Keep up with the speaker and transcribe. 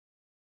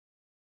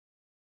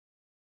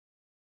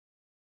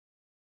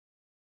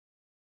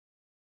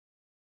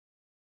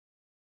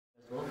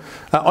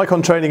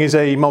Icon Training is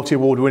a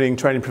multi-award winning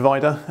training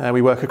provider.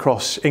 We work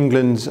across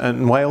England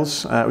and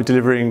Wales. We're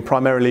delivering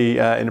primarily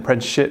in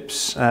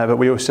apprenticeships, but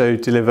we also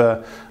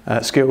deliver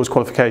skills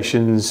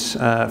qualifications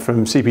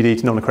from CPD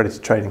to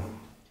non-accredited training.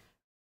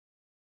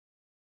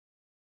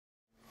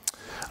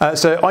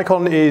 So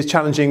Icon is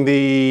challenging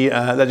the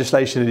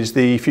legislation. It is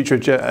the Future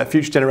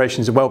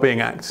Generations and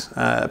Wellbeing Act.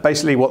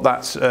 Basically what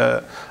that's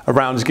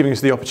around is giving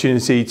us the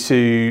opportunity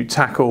to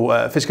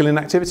tackle physical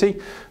inactivity.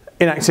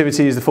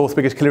 Inactivity is the fourth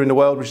biggest killer in the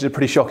world, which is a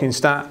pretty shocking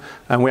stat,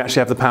 and we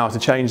actually have the power to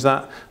change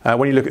that.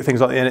 When you look at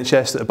things like the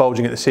NHS that are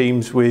bulging at the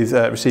seams with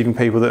receiving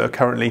people that are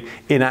currently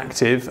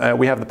inactive,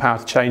 we have the power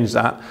to change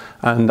that,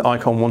 and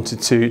Icon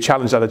wanted to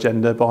challenge that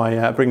agenda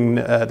by bringing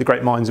the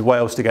great minds of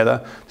Wales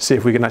together to see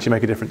if we can actually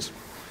make a difference.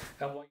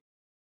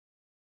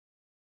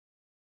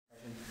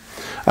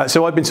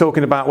 So I've been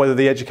talking about whether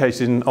the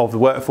education of the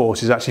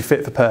workforce is actually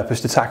fit for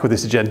purpose to tackle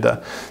this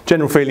agenda.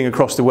 General feeling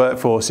across the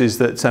workforce is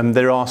that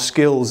there are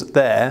skills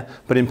there,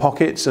 but in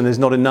pockets, and there's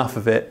not enough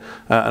of it.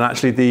 And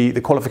actually the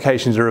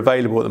qualifications that are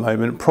available at the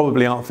moment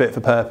probably aren't fit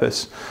for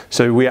purpose.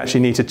 So we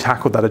actually need to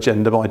tackle that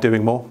agenda by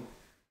doing more.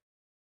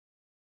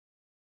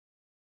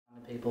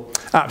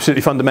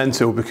 Absolutely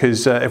fundamental,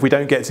 because if we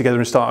don't get together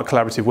and start a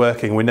collaborative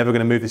working, we're never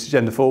going to move this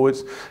agenda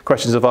forwards.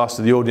 Questions I've asked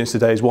to the audience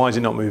today is, why is it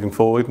not moving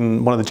forward?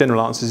 And one of the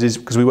general answers is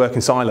because we work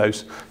in silos.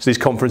 So these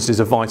conferences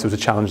are vital to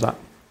challenge that.